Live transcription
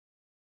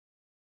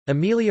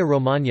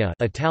Emilia-Romagna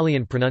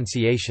Italian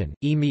pronunciation,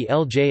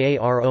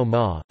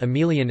 Emi-Ljaro-Ma,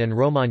 Emilian and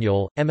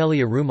Romagnole,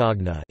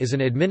 Emilia-Romagna is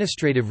an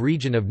administrative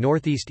region of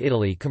northeast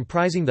Italy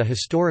comprising the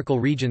historical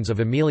regions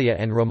of Emilia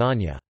and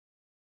Romagna.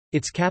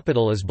 Its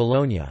capital is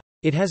Bologna.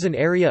 It has an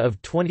area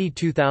of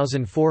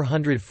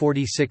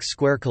 22,446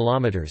 square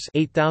kilometers,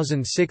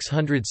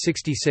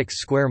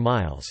 8,666 square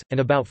miles, and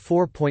about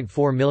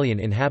 4.4 million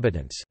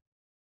inhabitants.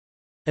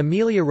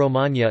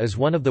 Emilia-Romagna is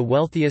one of the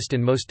wealthiest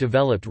and most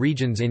developed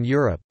regions in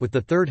Europe, with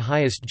the third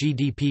highest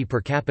GDP per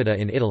capita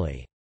in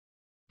Italy.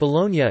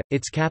 Bologna,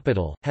 its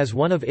capital, has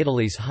one of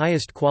Italy's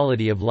highest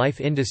quality of life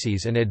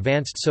indices and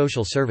advanced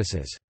social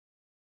services.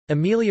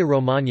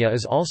 Emilia-Romagna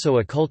is also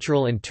a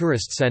cultural and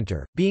tourist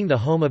center, being the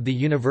home of the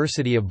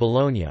University of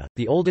Bologna,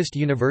 the oldest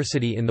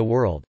university in the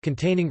world,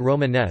 containing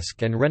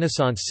Romanesque and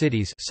Renaissance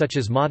cities such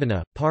as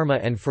Modena, Parma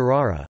and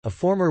Ferrara, a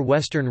former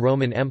Western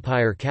Roman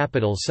Empire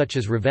capital such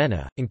as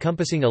Ravenna,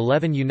 encompassing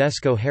 11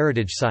 UNESCO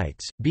heritage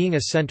sites, being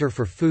a center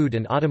for food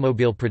and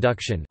automobile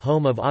production,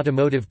 home of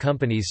automotive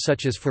companies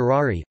such as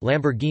Ferrari,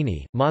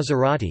 Lamborghini,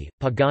 Maserati,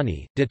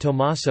 Pagani, De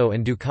Tomaso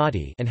and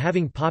Ducati, and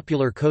having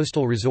popular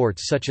coastal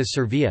resorts such as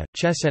Cervia,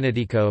 Cesenatico,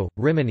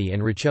 Rimini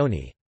and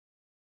Riccione.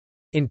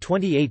 In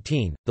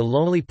 2018, the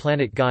Lonely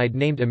Planet Guide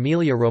named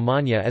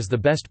Emilia-Romagna as the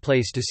best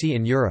place to see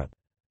in Europe.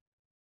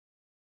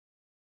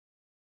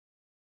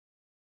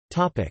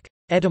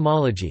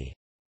 Etymology.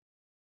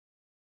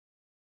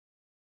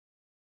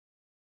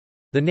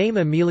 The name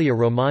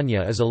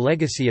Emilia-Romagna is a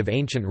legacy of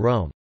ancient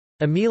Rome.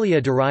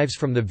 Emilia derives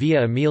from the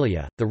Via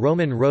Emilia, the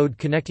Roman road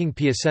connecting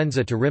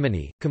Piacenza to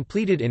Rimini,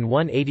 completed in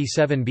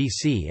 187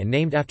 BC and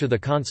named after the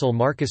consul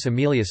Marcus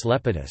Aemilius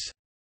Lepidus.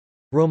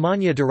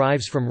 Romagna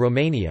derives from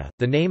Romania,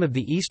 the name of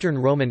the Eastern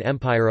Roman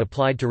Empire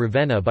applied to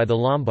Ravenna by the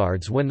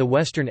Lombards when the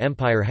Western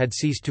Empire had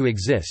ceased to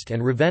exist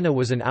and Ravenna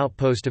was an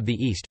outpost of the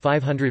East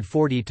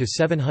 540 to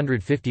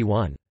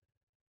 751.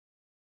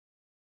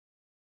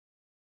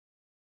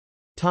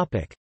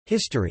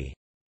 History.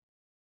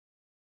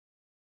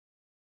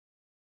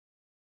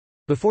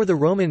 Before the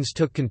Romans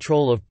took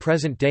control of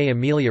present-day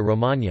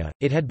Emilia-Romagna,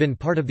 it had been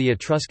part of the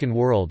Etruscan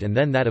world and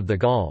then that of the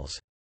Gauls.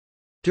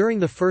 During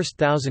the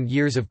first 1,000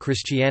 years of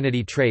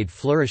Christianity, trade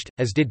flourished,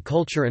 as did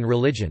culture and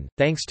religion,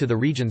 thanks to the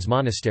region's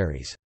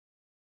monasteries.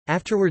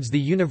 Afterwards the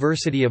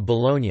University of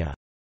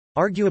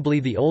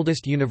Bologna—arguably the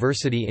oldest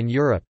university in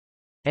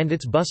Europe—and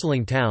its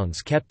bustling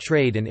towns kept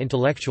trade and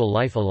intellectual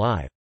life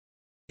alive.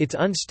 Its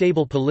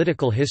unstable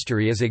political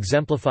history is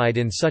exemplified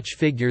in such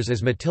figures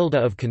as Matilda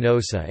of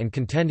Canossa and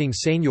contending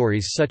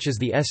seigniories such as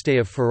the Este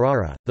of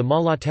Ferrara, the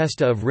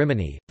Malatesta of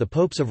Rimini, the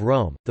Popes of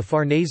Rome, the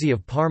Farnese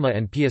of Parma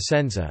and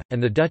Piacenza,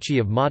 and the Duchy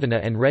of Modena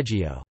and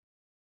Reggio.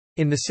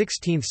 In the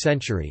 16th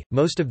century,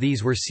 most of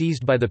these were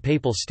seized by the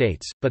Papal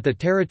States, but the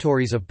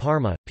territories of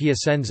Parma,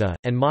 Piacenza,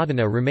 and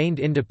Modena remained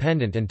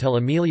independent until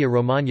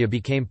Emilia-Romagna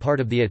became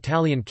part of the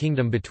Italian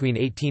kingdom between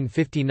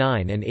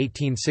 1859 and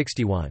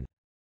 1861.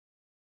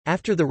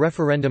 After the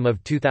referendum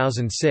of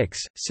 2006,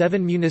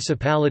 7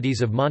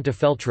 municipalities of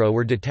Montefeltro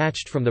were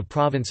detached from the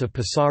province of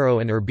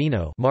Pesaro and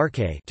Urbino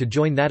Marche to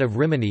join that of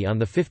Rimini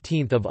on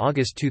 15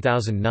 August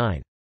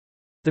 2009.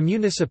 The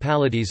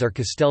municipalities are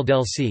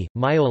Casteldelsì,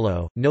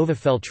 Maiolo, Nova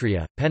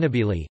Feltria,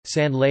 Penabili,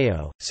 San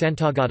Leo,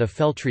 Sant'Agata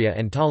Feltria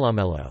and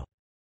Talamello.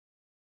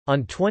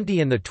 On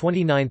 20 and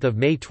 29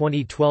 May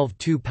 2012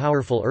 two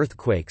powerful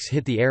earthquakes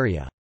hit the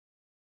area.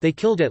 They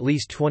killed at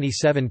least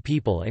 27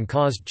 people and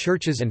caused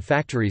churches and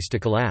factories to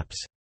collapse.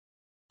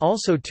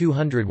 Also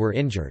 200 were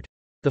injured.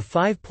 The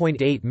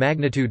 5.8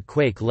 magnitude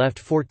quake left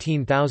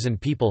 14,000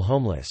 people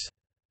homeless.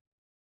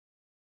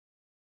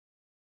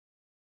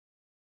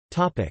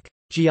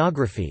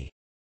 Geography.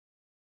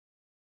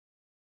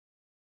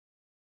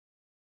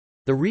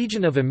 The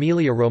region of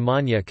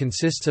Emilia-Romagna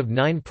consists of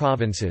 9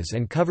 provinces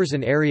and covers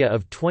an area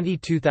of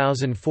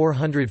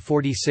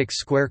 22,446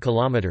 square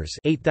kilometers,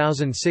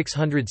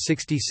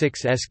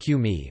 8,666 sq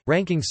mi,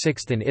 ranking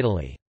 6th in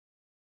Italy.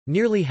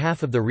 Nearly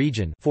half of the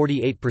region,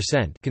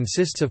 48%,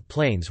 consists of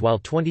plains while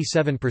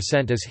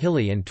 27% is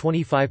hilly and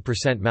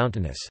 25%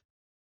 mountainous.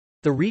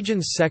 The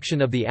region's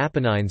section of the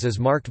Apennines is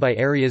marked by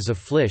areas of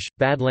flysch,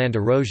 badland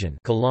erosion,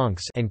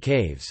 and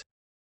caves.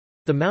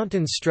 The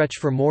mountains stretch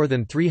for more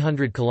than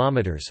 300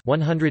 kilometers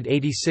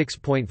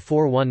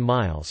 (186.41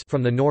 miles)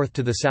 from the north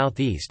to the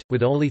southeast,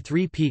 with only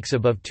 3 peaks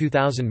above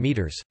 2,000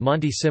 meters: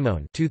 Monte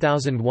Simone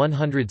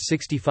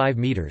 (2,165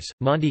 meters),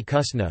 Monte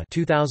Cusna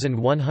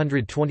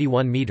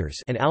 (2,121 meters),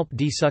 and Alpe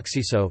di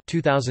Successo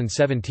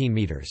 (2,017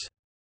 meters).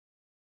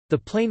 The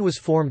plain was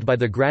formed by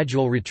the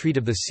gradual retreat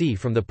of the sea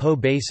from the Po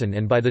basin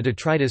and by the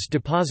detritus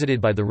deposited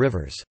by the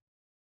rivers.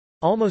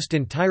 Almost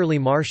entirely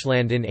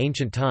marshland in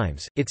ancient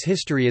times, its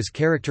history is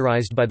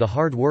characterized by the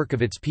hard work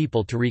of its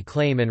people to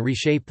reclaim and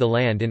reshape the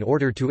land in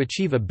order to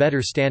achieve a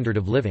better standard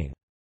of living.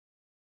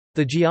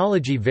 The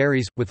geology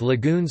varies, with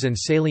lagoons and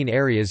saline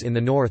areas in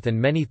the north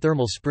and many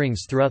thermal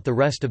springs throughout the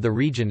rest of the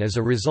region as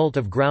a result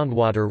of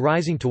groundwater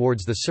rising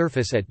towards the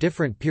surface at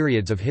different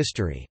periods of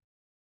history.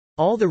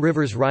 All the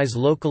rivers rise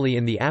locally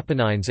in the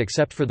Apennines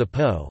except for the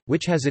Po,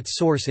 which has its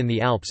source in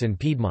the Alps in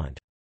Piedmont.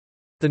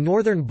 The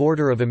northern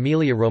border of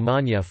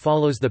Emilia-Romagna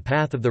follows the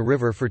path of the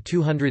river for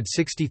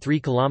 263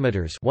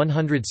 kilometers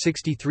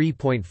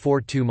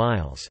 (163.42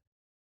 miles).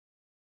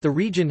 The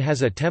region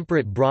has a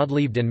temperate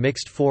broadleaved and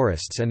mixed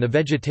forests, and the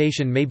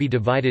vegetation may be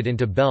divided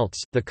into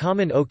belts: the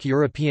common oak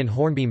European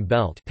hornbeam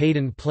belt,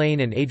 Padon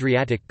Plain and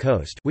Adriatic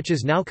coast, which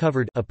is now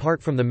covered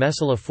apart from the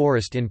Messala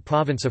forest in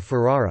province of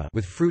Ferrara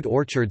with fruit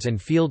orchards and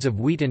fields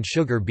of wheat and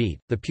sugar beet;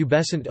 the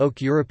pubescent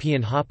oak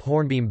European hop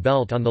hornbeam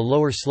belt on the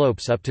lower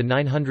slopes up to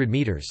 900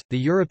 meters; the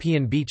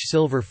European beech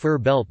silver fir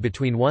belt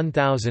between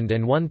 1000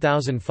 and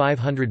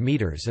 1500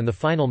 meters; and the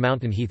final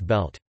mountain heath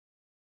belt.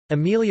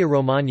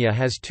 Emilia-Romagna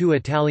has two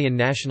Italian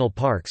national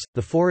parks,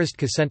 the Forest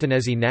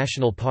Casentinesi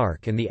National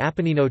Park and the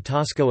Appennino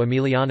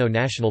Tosco-Emiliano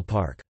National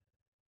Park.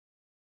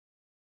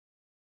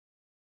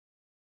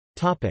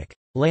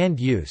 Land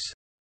use.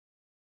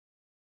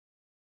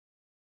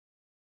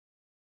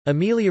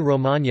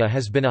 Emilia-Romagna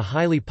has been a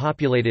highly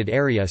populated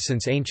area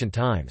since ancient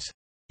times.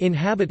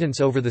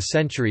 Inhabitants over the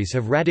centuries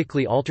have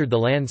radically altered the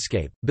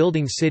landscape,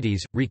 building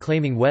cities,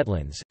 reclaiming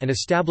wetlands, and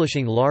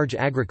establishing large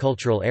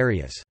agricultural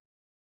areas.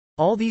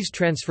 All these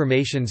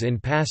transformations in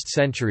past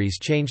centuries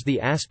changed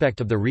the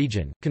aspect of the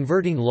region,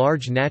 converting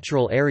large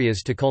natural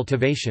areas to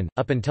cultivation,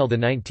 up until the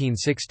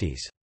 1960s.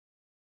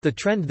 The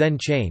trend then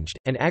changed,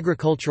 and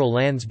agricultural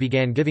lands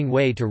began giving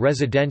way to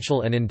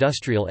residential and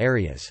industrial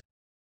areas.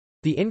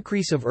 The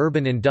increase of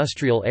urban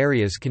industrial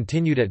areas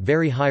continued at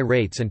very high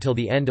rates until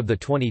the end of the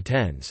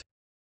 2010s.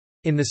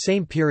 In the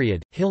same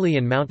period, hilly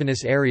and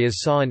mountainous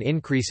areas saw an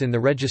increase in the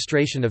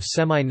registration of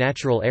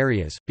semi-natural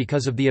areas,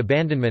 because of the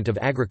abandonment of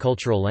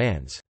agricultural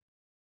lands.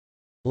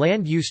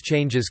 Land use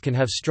changes can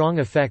have strong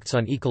effects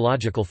on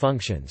ecological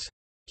functions.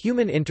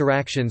 Human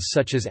interactions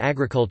such as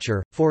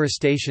agriculture,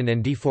 forestation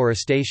and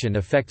deforestation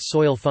affect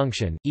soil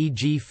function,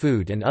 e.g.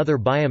 food and other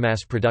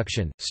biomass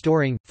production,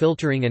 storing,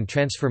 filtering and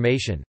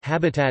transformation,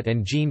 habitat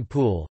and gene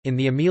pool. In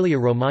the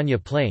Emilia-Romagna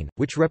plain,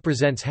 which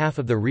represents half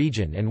of the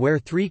region and where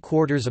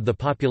 3/4 of the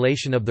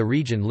population of the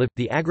region live,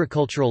 the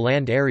agricultural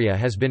land area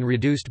has been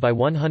reduced by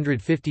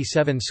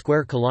 157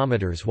 square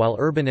kilometers while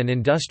urban and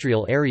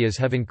industrial areas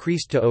have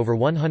increased to over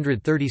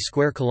 130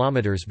 square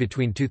kilometers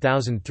between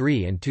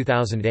 2003 and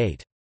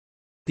 2008.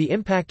 The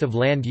impact of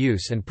land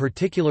use and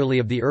particularly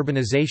of the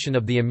urbanization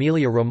of the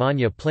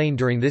Emilia-Romagna plain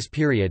during this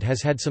period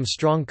has had some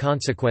strong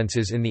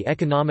consequences in the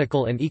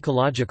economical and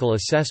ecological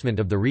assessment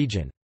of the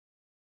region.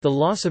 The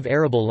loss of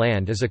arable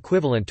land is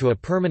equivalent to a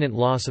permanent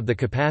loss of the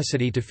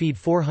capacity to feed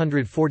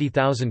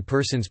 440,000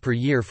 persons per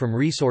year from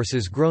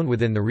resources grown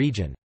within the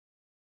region.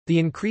 The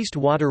increased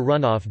water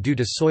runoff due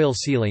to soil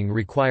sealing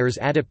requires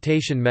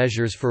adaptation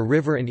measures for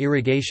river and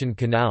irrigation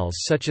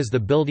canals such as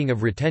the building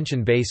of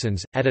retention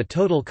basins, at a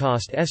total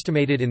cost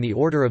estimated in the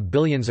order of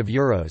billions of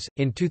euros.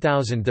 In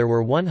 2000 there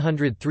were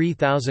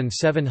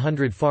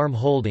 103,700 farm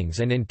holdings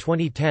and in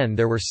 2010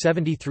 there were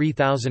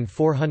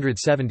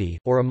 73,470,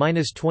 or a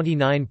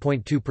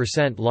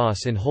 -29.2%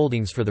 loss in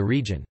holdings for the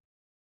region.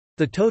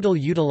 The total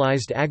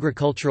utilized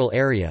agricultural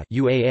area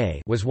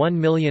 (UAA) was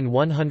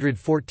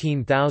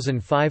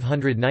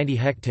 1,114,590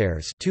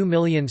 hectares,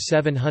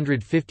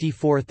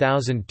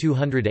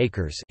 2,754,200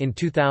 acres in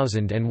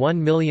 2000 and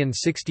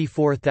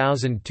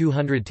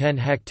 1,064,210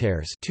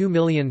 hectares,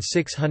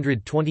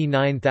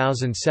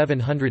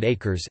 2,629,700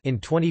 acres in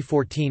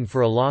 2014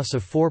 for a loss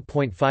of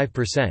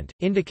 4.5%,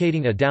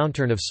 indicating a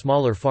downturn of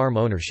smaller farm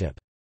ownership.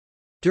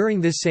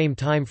 During this same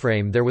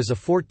timeframe there was a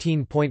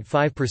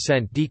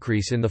 14.5%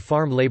 decrease in the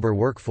farm labor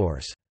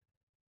workforce.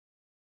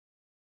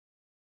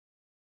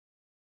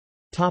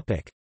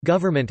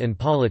 Government and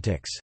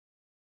politics.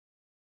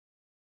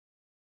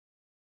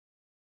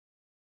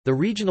 The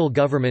regional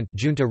government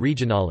Giunta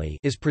Regionale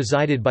is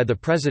presided by the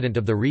president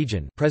of the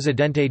region,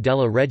 Presidente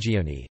della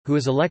Regione, who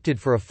is elected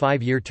for a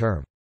 5-year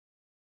term.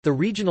 The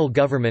regional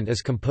government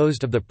is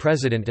composed of the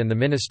president and the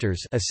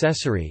ministers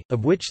assessori,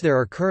 of which there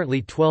are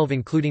currently 12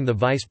 including the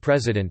vice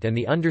president and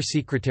the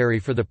undersecretary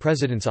for the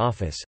president's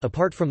office.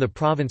 Apart from the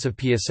province of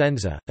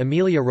Piacenza,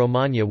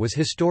 Emilia-Romagna was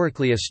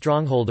historically a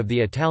stronghold of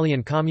the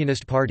Italian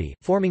Communist Party,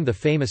 forming the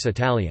famous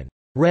Italian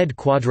Red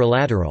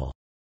Quadrilateral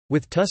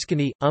with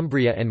Tuscany,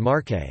 Umbria and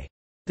Marche.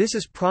 This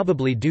is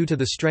probably due to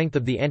the strength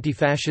of the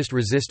anti-fascist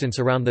resistance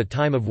around the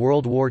time of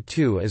World War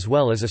II as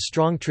well as a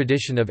strong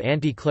tradition of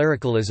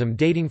anti-clericalism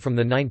dating from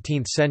the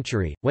 19th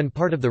century, when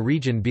part of the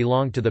region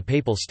belonged to the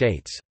Papal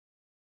States.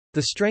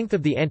 The strength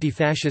of the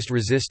anti-fascist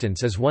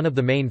resistance is one of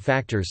the main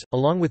factors,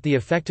 along with the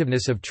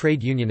effectiveness of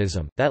trade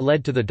unionism, that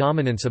led to the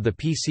dominance of the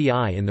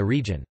PCI in the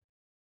region.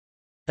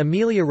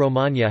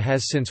 Emilia-Romagna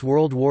has since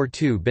World War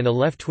II been a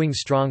left-wing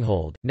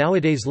stronghold,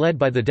 nowadays led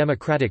by the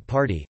Democratic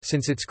Party,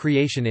 since its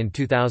creation in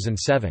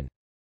 2007.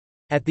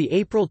 At the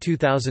April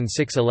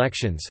 2006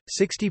 elections,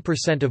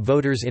 60% of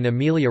voters in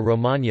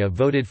Emilia-Romagna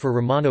voted for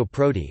Romano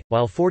Prodi,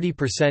 while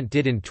 40%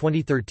 did in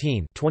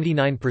 2013,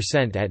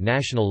 29% at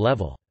national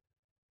level.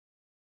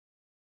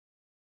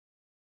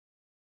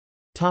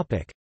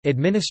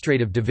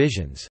 Administrative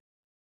divisions.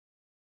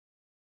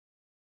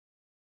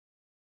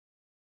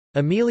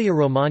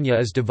 Emilia-Romagna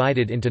is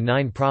divided into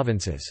 9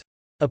 provinces.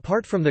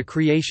 Apart from the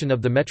creation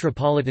of the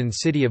metropolitan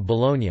city of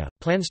Bologna,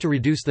 plans to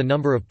reduce the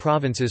number of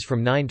provinces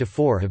from 9 to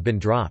 4 have been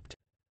dropped.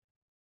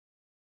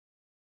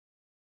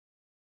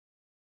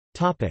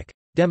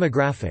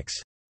 Demographics.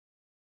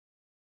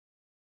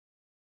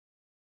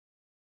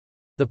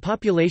 The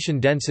population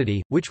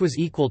density, which was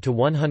equal to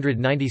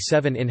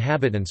 197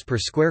 inhabitants per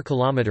square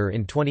kilometre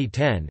in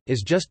 2010,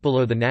 is just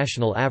below the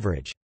national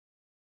average.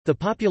 The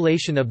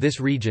population of this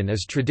region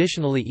is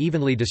traditionally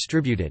evenly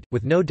distributed,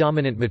 with no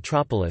dominant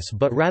metropolis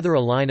but rather a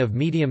line of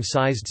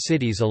medium-sized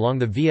cities along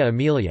the Via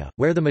Emilia,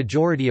 where the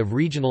majority of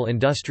regional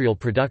industrial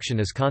production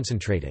is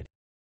concentrated.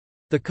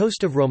 The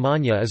coast of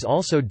Romagna is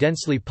also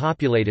densely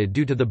populated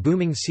due to the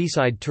booming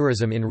seaside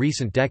tourism in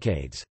recent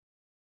decades.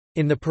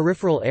 In the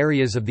peripheral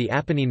areas of the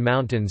Apennine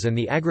Mountains and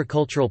the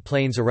agricultural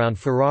plains around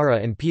Ferrara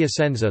and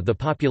Piacenza the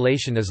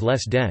population is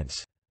less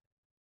dense.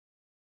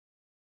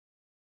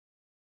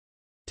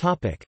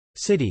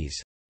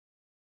 Cities.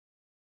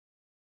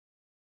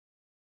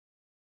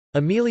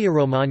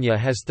 Emilia-Romagna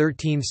has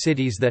 13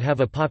 cities that have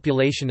a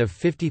population of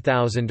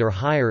 50,000 or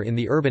higher in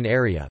the urban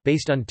area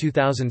based on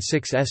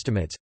 2006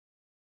 estimates.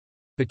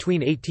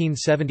 Between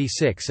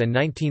 1876 and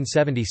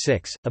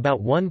 1976,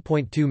 about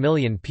 1.2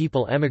 million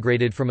people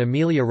emigrated from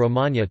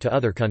Emilia-Romagna to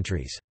other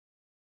countries.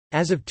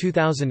 As of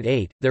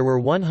 2008, there were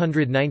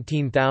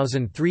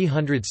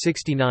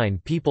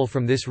 119,369 people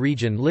from this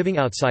region living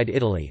outside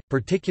Italy,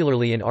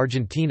 particularly in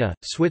Argentina,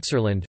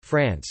 Switzerland,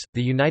 France,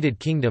 the United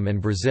Kingdom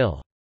and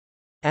Brazil.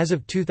 As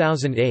of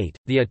 2008,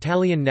 the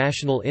Italian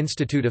National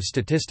Institute of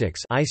Statistics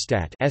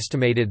 (ISTAT)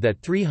 estimated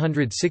that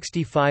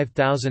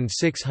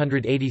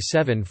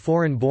 365,687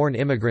 foreign-born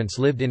immigrants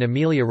lived in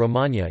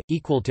Emilia-Romagna,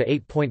 equal to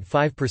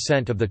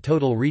 8.5% of the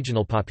total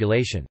regional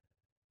population.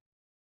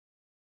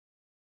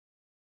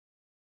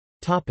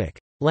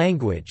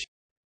 Language.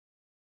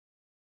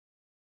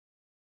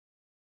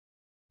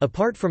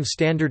 Apart from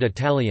Standard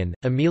Italian,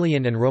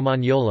 Emilian and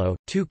Romagnolo,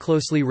 two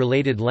closely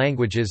related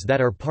languages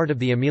that are part of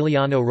the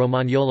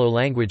Emiliano-Romagnolo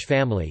language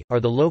family, are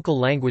the local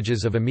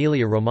languages of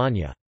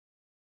Emilia-Romagna.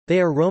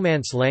 They are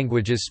Romance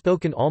languages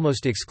spoken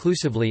almost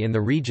exclusively in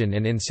the region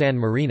and in San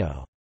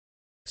Marino.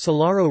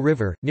 Solaro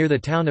River, near the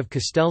town of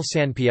Castel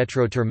San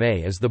Pietro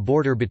Terme, is the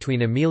border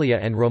between Emilia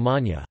and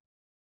Romagna.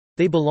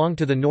 They belong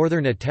to the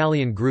Northern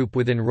Italian group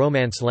within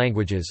Romance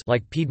languages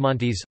like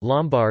Piedmontese,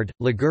 Lombard,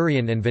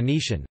 Ligurian and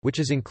Venetian, which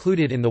is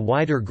included in the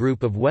wider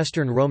group of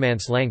Western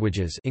Romance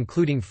languages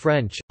including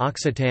French,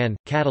 Occitan,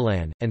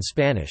 Catalan, and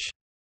Spanish.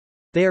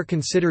 They are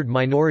considered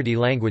minority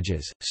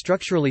languages,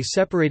 structurally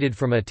separated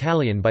from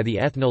Italian by the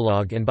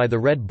Ethnologue and by the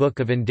Red Book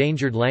of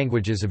Endangered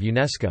Languages of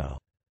UNESCO.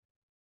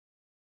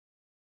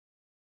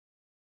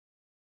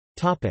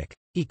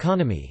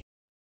 Economy.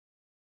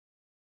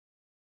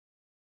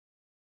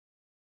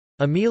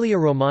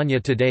 Emilia-Romagna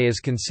today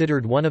is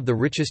considered one of the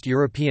richest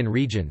European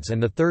regions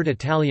and the third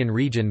Italian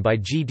region by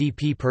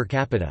GDP per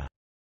capita.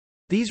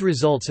 These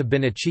results have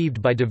been achieved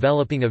by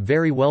developing a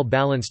very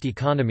well-balanced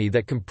economy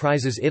that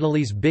comprises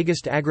Italy's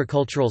biggest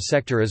agricultural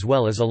sector as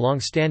well as a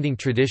long-standing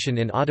tradition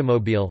in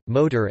automobile,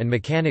 motor and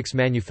mechanics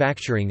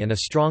manufacturing and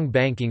a strong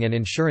banking and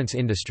insurance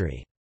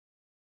industry.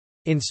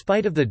 In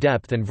spite of the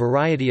depth and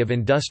variety of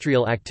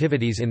industrial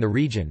activities in the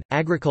region,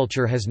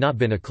 agriculture has not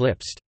been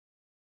eclipsed.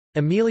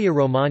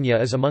 Emilia-Romagna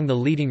is among the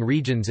leading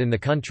regions in the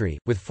country,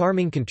 with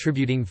farming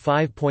contributing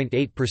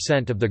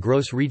 5.8% of the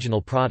gross regional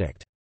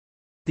product.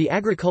 The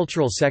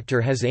agricultural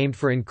sector has aimed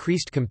for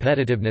increased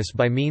competitiveness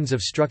by means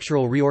of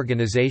structural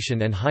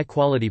reorganization and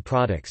high-quality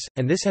products,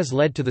 and this has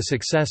led to the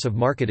success of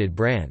marketed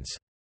brands.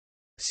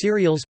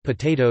 Cereals,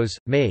 potatoes,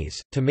 maize,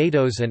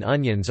 tomatoes and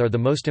onions are the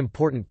most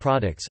important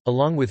products,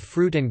 along with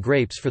fruit and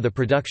grapes for the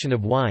production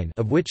of wine,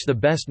 of which the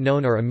best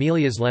known are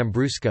Emilia's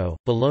Lambrusco,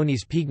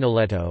 Bologna's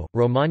Pignoletto,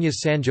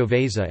 Romagna's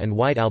Sangiovese and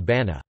White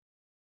Albana.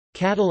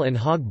 Cattle and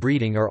hog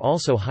breeding are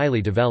also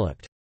highly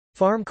developed.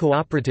 Farm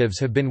cooperatives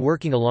have been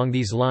working along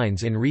these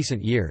lines in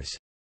recent years.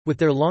 With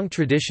their long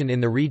tradition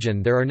in the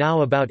region, there are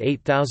now about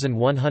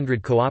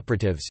 8,100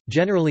 cooperatives,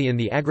 generally in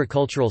the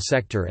agricultural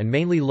sector and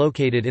mainly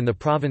located in the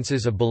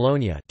provinces of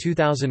Bologna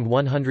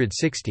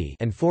 2,160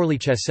 and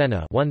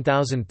Forlì-Cesena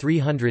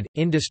 1,300.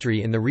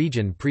 Industry in the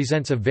region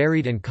presents a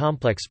varied and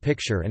complex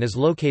picture and is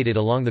located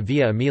along the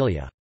Via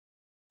Emilia.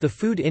 The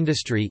food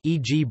industry,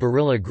 e.g.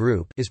 Barilla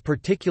Group, is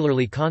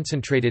particularly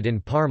concentrated in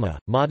Parma,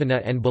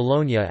 Modena and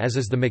Bologna, as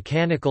is the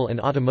mechanical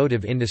and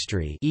automotive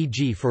industry,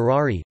 e.g.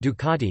 Ferrari,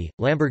 Ducati,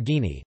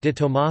 Lamborghini, De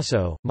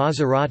Tomaso,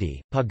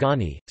 Maserati,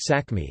 Pagani,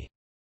 Sacmi.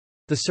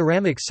 The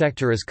ceramics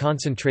sector is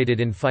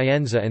concentrated in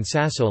Faenza and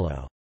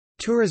Sassuolo.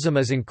 Tourism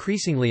is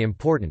increasingly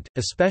important,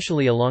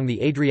 especially along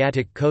the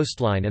Adriatic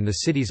coastline and the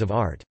cities of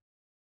art.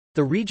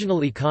 The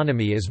regional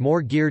economy is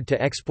more geared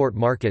to export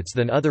markets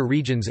than other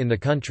regions in the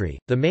country.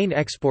 The main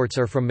exports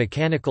are from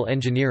mechanical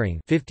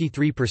engineering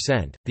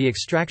 53%, the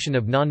extraction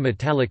of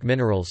non-metallic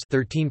minerals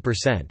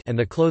 13%, and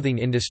the clothing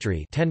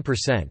industry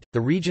 10%.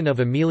 The region of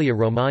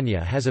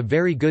Emilia-Romagna has a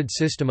very good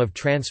system of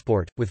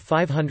transport, with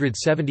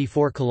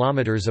 574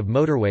 kilometers of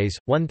motorways,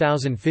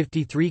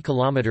 1053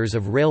 kilometers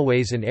of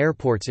railways and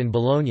airports in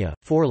Bologna,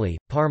 Forlì,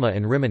 Parma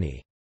and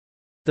Rimini.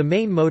 The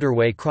main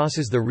motorway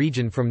crosses the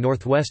region from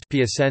northwest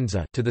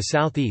Piacenza to the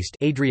southeast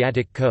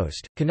Adriatic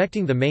coast,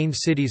 connecting the main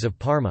cities of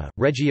Parma,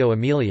 Reggio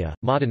Emilia,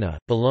 Modena,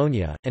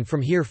 Bologna, and from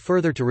here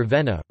further to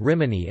Ravenna,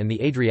 Rimini and the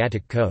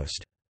Adriatic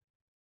coast.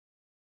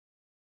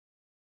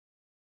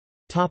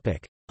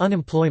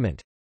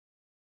 Unemployment.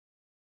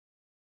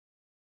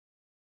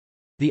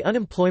 The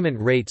unemployment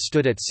rate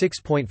stood at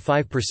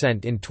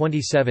 6.5% in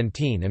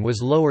 2017 and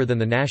was lower than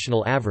the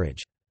national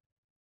average.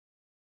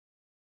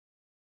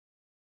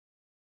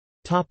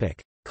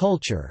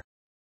 Culture.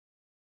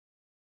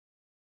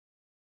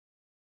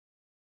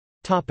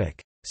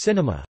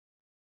 Cinema.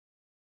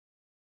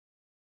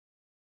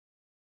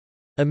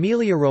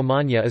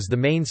 Emilia-Romagna is the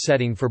main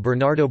setting for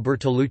Bernardo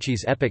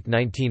Bertolucci's epic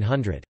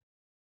 1900.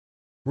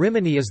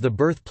 Rimini is the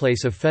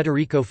birthplace of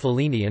Federico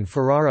Fellini and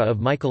Ferrara of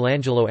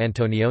Michelangelo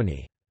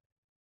Antonioni.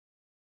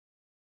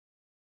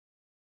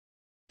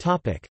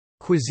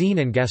 Cuisine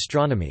and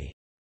gastronomy.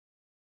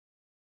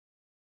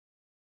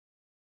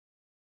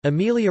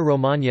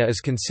 Emilia-Romagna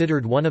is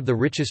considered one of the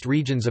richest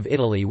regions of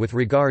Italy with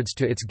regards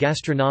to its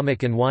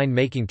gastronomic and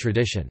wine-making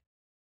tradition.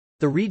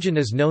 The region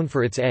is known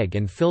for its egg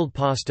and filled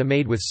pasta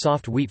made with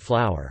soft wheat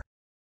flour.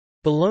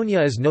 Bologna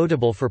is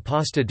notable for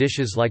pasta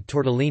dishes like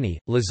tortellini,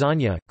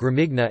 lasagna,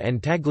 gramigna and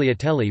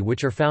tagliatelle,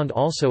 which are found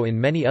also in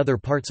many other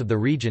parts of the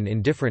region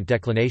in different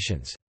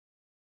declinations.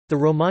 The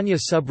Romagna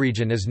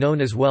subregion is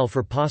known as well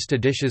for pasta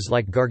dishes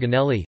like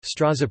garganelli,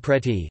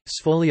 strozzapreti,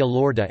 sfoglia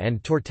lorda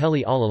and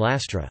tortelli alla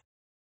lastra.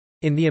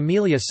 In the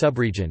Emilia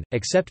subregion,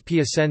 except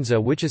Piacenza,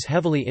 which is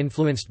heavily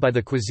influenced by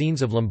the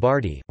cuisines of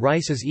Lombardy,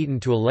 rice is eaten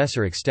to a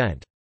lesser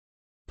extent.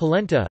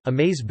 Polenta, a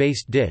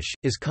maize-based dish,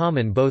 is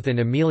common both in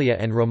Emilia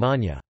and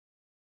Romagna.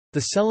 The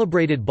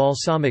celebrated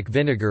balsamic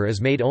vinegar is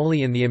made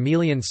only in the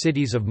Emilian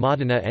cities of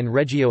Modena and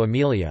Reggio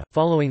Emilia,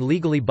 following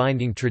legally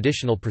binding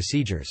traditional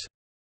procedures.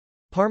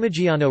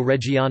 Parmigiano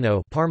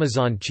Reggiano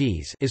Parmesan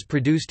cheese is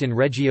produced in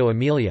Reggio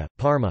Emilia,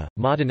 Parma,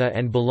 Modena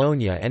and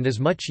Bologna and is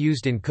much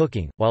used in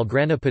cooking, while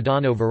Grana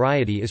Padano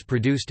variety is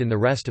produced in the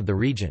rest of the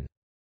region.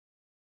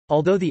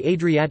 Although the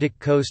Adriatic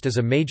coast is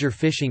a major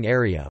fishing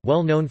area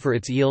well known for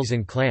its eels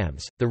and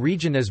clams, the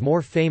region is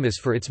more famous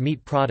for its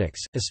meat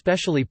products,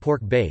 especially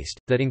pork-based,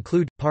 that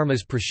include,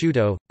 Parma's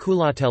prosciutto,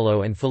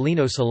 culatello and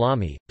Foligno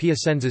salami,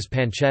 Piacenza's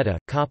pancetta,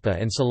 coppa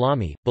and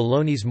salami,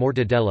 Bologna's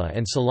mortadella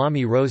and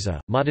salami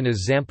rosa,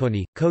 Modena's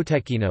zamponi,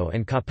 cotechino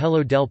and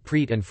capello del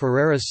prete and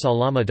Ferrara's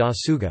salama da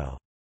sugo.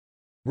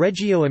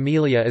 Reggio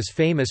Emilia is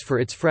famous for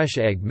its fresh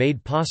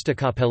egg-made pasta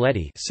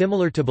cappelletti,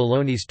 similar to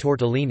Bologna's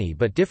tortellini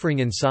but differing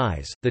in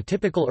size, the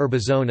typical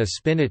erbazone,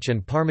 spinach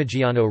and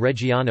Parmigiano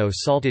Reggiano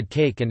salted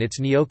cake, and its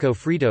gnocco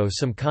fritto,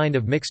 some kind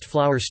of mixed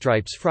flour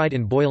stripes fried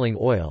in boiling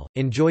oil,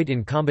 enjoyed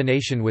in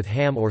combination with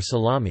ham or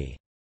salami.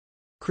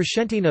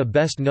 Crescentina,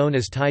 best known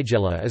as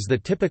tigella, is the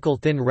typical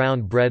thin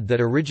round bread that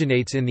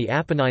originates in the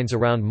Apennines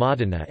around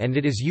Modena, and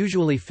it is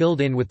usually filled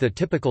in with the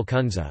typical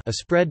cunza, a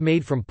spread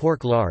made from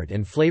pork lard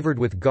and flavored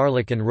with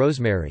garlic and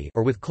rosemary,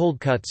 or with cold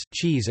cuts,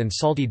 cheese and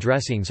salty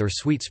dressings or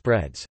sweet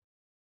spreads.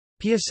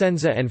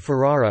 Piacenza and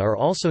Ferrara are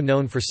also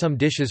known for some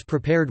dishes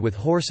prepared with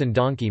horse and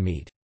donkey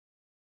meat.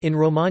 In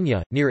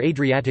Romagna, near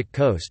Adriatic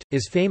coast,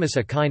 is famous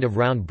a kind of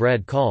round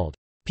bread called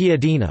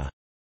piadina.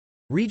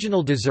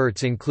 Regional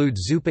desserts include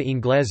zuppa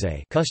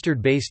inglese,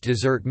 custard-based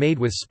dessert made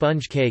with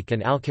sponge cake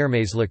and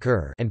alkermes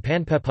liqueur, and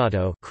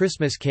panpepato,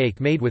 Christmas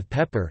cake made with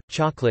pepper,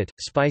 chocolate,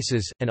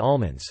 spices, and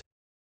almonds.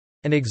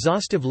 An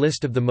exhaustive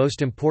list of the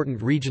most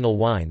important regional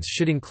wines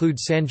should include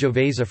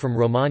Sangiovese from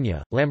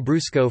Romagna,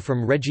 Lambrusco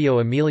from Reggio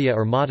Emilia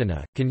or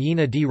Modena,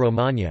 Cagnina di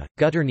Romagna,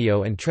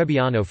 Gutternio and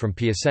Trebbiano from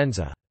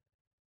Piacenza.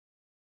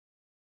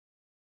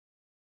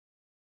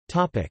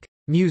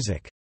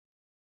 Music.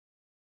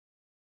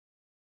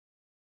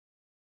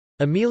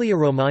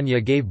 Emilia-Romagna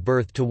gave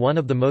birth to one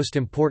of the most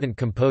important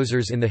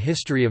composers in the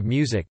history of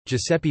music,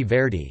 Giuseppe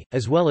Verdi,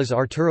 as well as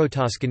Arturo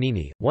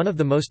Toscanini, one of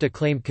the most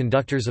acclaimed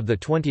conductors of the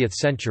 20th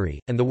century,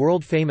 and the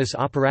world-famous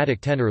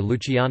operatic tenor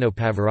Luciano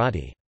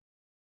Pavarotti.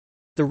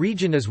 The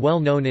region is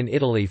well known in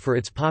Italy for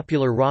its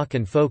popular rock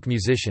and folk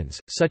musicians,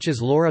 such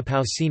as Laura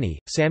Pausini,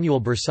 Samuel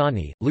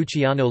Bersani,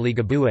 Luciano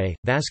Ligabue,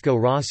 Vasco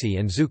Rossi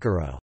and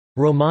Zucchero.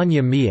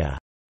 Romagna Mia,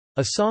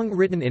 a song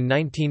written in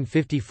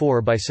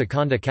 1954 by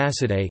Seconda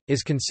Cassade,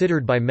 is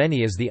considered by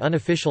many as the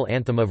unofficial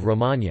anthem of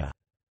Romagna.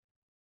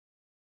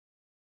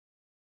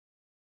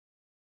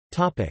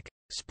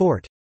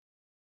 Sport.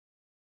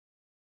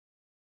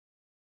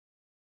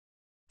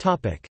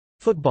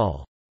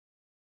 Football.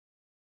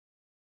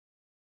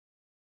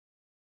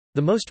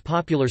 The most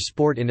popular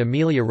sport in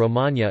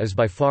Emilia-Romagna is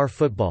by far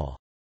football.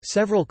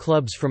 Several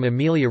clubs from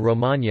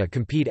Emilia-Romagna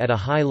compete at a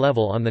high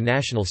level on the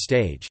national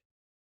stage.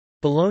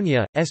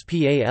 Bologna,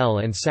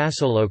 Spal and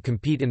Sassuolo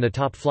compete in the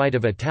top flight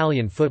of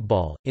Italian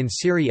football. In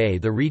Serie A,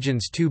 the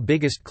region's two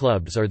biggest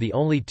clubs are the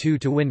only two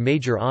to win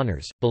major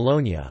honours,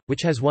 Bologna,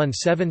 which has won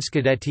 7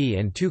 Scudetti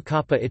and 2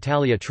 Coppa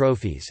Italia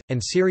trophies,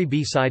 and Serie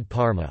B side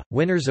Parma,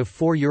 winners of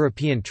 4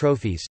 European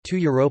trophies, 2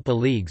 Europa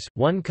Leagues,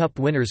 1 Cup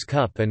Winners'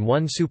 Cup and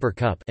 1 Super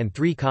Cup, and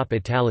 3 Coppa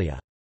Italia.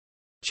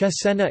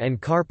 Cesena and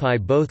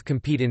Carpi both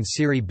compete in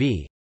Serie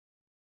B.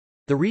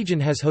 The region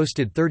has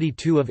hosted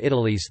 32 of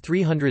Italy's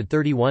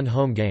 331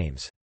 home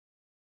games.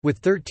 With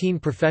 13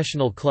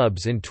 professional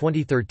clubs in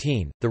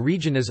 2013, the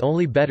region is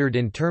only bettered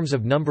in terms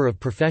of number of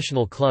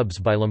professional clubs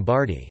by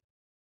Lombardy.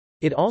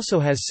 It also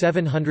has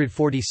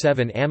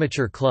 747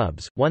 amateur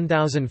clubs,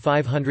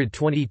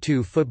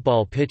 1,522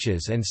 football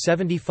pitches and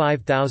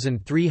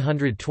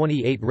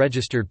 75,328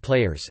 registered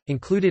players.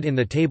 Included in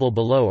the table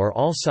below are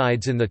all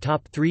sides in the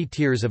top 3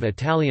 tiers of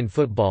Italian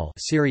football: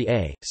 Serie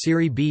A,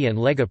 Serie B and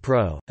Lega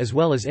Pro, as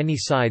well as any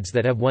sides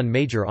that have won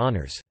major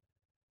honours.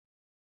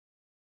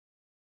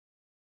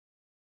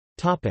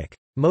 Topic: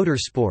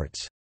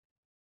 Motorsports.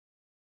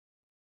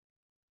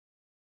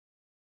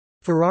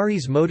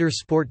 Ferrari's motor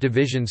sport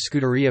division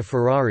Scuderia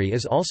Ferrari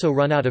is also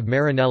run out of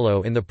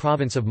Maranello in the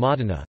province of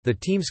Modena, the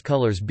team's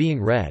colours being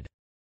red.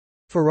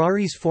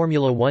 Ferrari's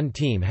Formula One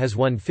team has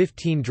won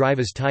 15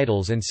 drivers'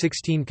 titles and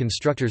 16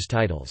 constructors'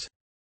 titles.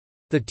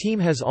 The team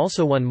has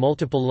also won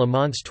multiple Le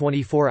Mans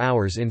 24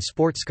 Hours in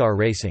sportscar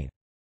racing.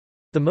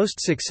 The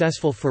most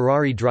successful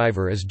Ferrari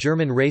driver is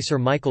German racer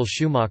Michael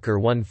Schumacher,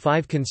 won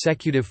 5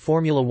 consecutive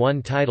Formula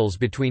One titles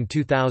between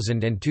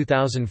 2000 and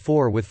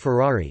 2004 with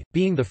Ferrari,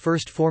 being the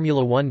first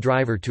Formula One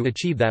driver to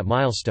achieve that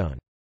milestone.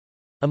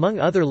 Among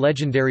other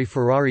legendary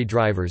Ferrari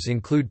drivers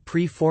include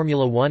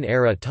pre-Formula One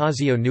era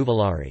Tazio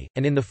Nuvolari,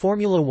 and in the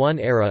Formula One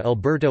era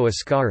Alberto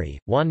Ascari,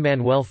 Juan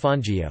Manuel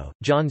Fangio,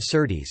 John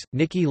Surtees,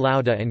 Niki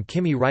Lauda and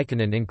Kimi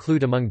Raikkonen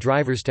include among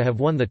drivers to have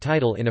won the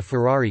title in a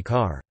Ferrari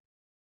car.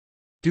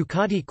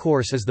 Ducati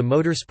Corse is the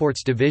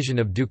motorsports division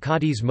of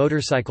Ducati's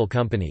motorcycle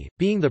company,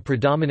 being the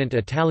predominant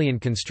Italian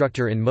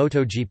constructor in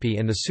MotoGP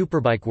and the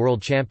Superbike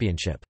World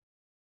Championship.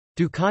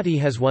 Ducati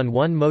has won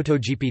 1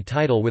 MotoGP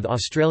title with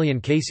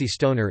Australian Casey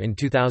Stoner in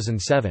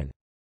 2007.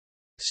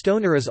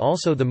 Stoner is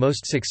also the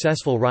most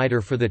successful rider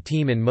for the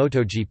team in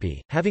MotoGP,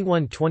 having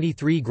won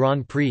 23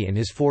 Grand Prix in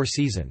his 4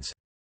 seasons.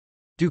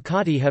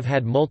 Ducati have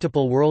had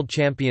multiple world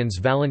champions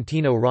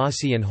Valentino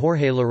Rossi and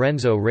Jorge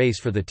Lorenzo race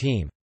for the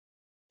team.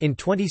 In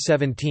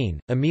 2017,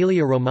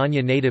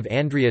 Emilia-Romagna native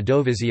Andrea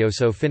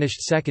Dovizioso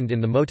finished second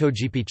in the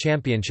MotoGP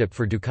championship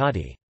for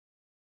Ducati.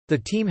 The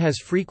team has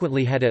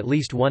frequently had at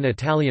least one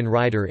Italian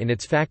rider in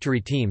its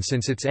factory team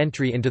since its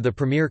entry into the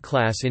Premier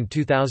class in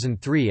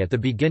 2003 at the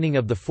beginning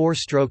of the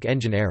 4-stroke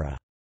engine era.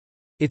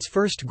 Its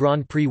first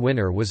Grand Prix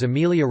winner was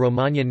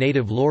Emilia-Romagna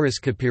native Loris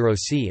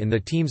Capirossi in the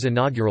team's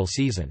inaugural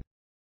season.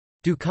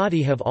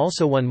 Ducati have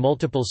also won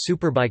multiple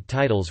Superbike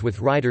titles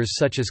with riders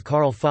such as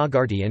Carl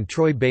Fogarty and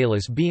Troy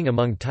Bayliss being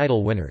among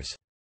title winners.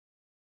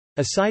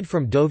 Aside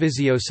from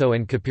Dovizioso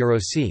and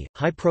Capirossi,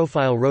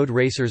 high-profile road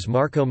racers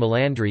Marco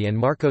Melandri and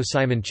Marco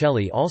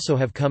Simoncelli also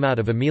have come out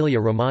of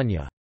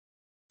Emilia-Romagna.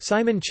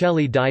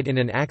 Simoncelli died in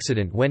an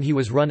accident when he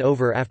was run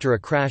over after a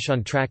crash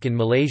on track in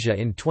Malaysia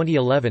in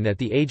 2011 at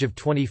the age of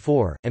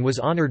 24, and was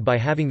honoured by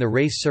having the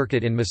race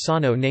circuit in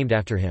Misano named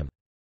after him.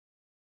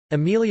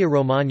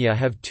 Emilia-Romagna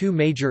have 2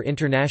 major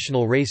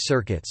international race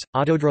circuits,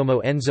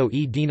 Autodromo Enzo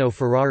e Dino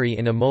Ferrari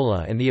in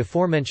Imola and the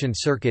aforementioned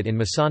circuit in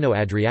Misano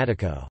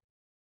Adriatico.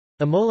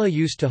 Imola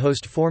used to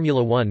host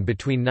Formula One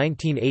between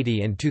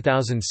 1980 and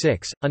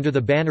 2006, under the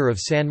banner of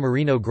San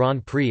Marino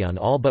Grand Prix on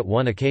all but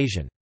one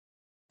occasion.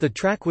 The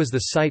track was the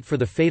site for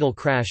the fatal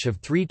crash of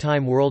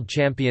 3-time world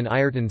champion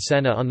Ayrton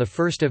Senna on 1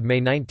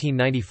 May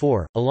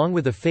 1994, along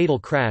with a fatal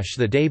crash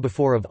the day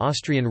before of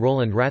Austrian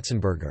Roland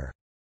Ratzenberger.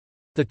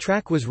 The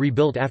track was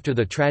rebuilt after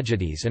the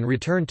tragedies and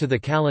returned to the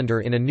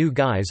calendar in a new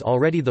guise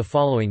already the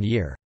following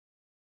year.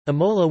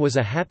 Imola was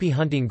a happy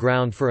hunting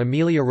ground for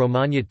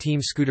Emilia-Romagna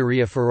team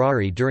Scuderia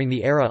Ferrari during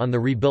the era on the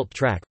rebuilt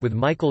track, with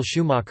Michael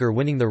Schumacher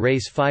winning the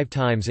race 5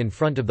 times in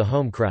front of the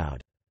home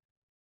crowd.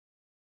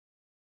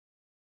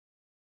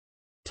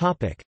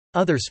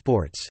 Other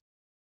sports.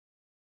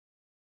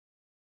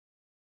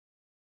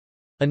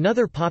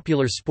 Another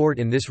popular sport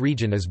in this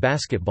region is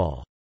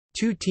basketball.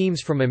 2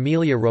 teams from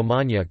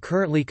Emilia-Romagna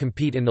currently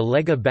compete in the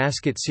Lega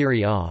Basket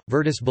Serie A,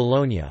 Virtus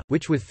Bologna,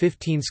 which with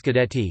 15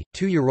 Scudetti,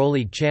 2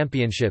 Euroleague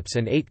championships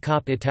and 8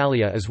 Coppa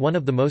Italia is one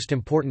of the most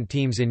important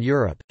teams in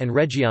Europe, and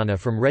Reggiana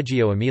from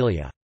Reggio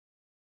Emilia.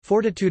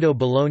 Fortitudo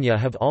Bologna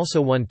have also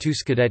won 2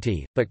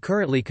 Scudetti, but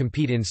currently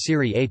compete in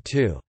Serie A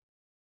too.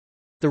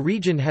 The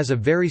region has a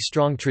very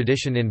strong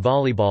tradition in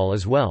volleyball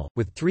as well,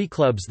 with 3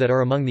 clubs that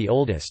are among the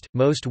oldest,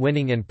 most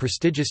winning and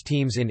prestigious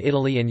teams in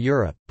Italy and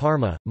Europe: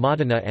 Parma,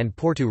 Modena and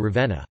Porto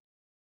Ravenna.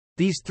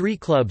 These 3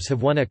 clubs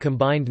have won a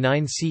combined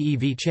 9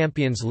 CEV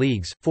Champions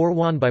Leagues, 4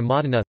 won by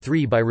Modena,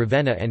 3 by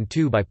Ravenna and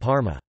 2 by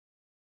Parma.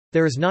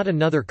 There is not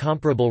another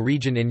comparable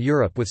region in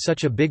Europe with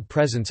such a big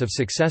presence of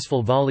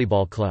successful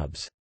volleyball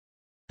clubs.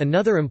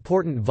 Another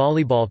important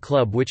volleyball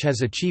club which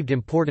has achieved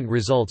important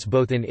results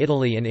both in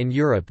Italy and in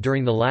Europe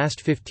during the last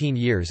 15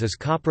 years is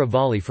Capra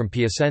Volley from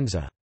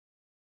Piacenza.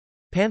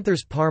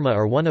 Panthers Parma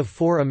are one of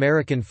 4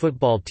 American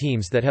football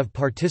teams that have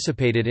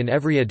participated in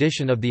every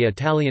edition of the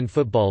Italian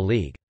Football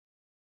League.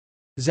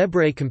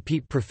 Zebre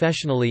compete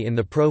professionally in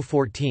the Pro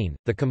 14,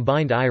 the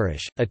combined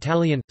Irish,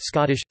 Italian,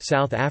 Scottish,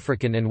 South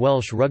African and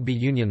Welsh Rugby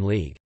Union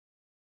League.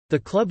 The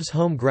club's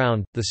home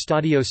ground, the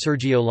Stadio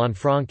Sergio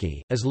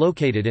Lanfranchi, is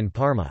located in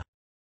Parma.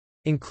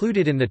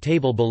 Included in the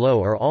table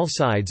below are all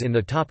sides in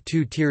the top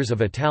 2 tiers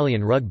of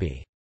Italian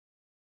rugby.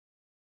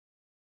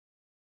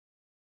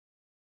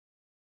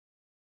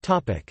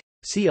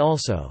 See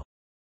also: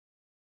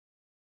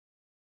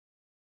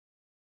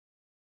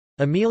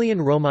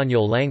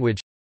 Emilian-Romagnol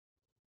language,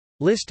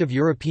 List of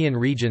European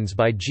regions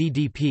by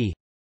GDP,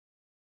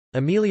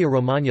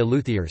 Emilia-Romagna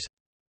luthiers.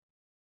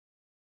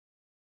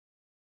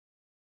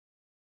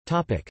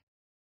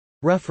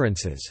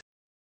 References.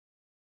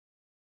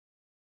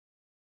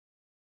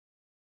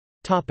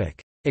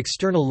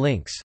 External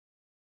links.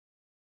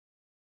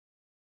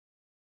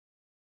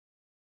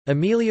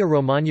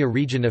 Emilia-Romagna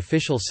region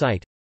official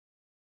site,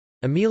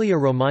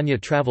 Emilia-Romagna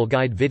travel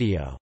guide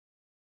video.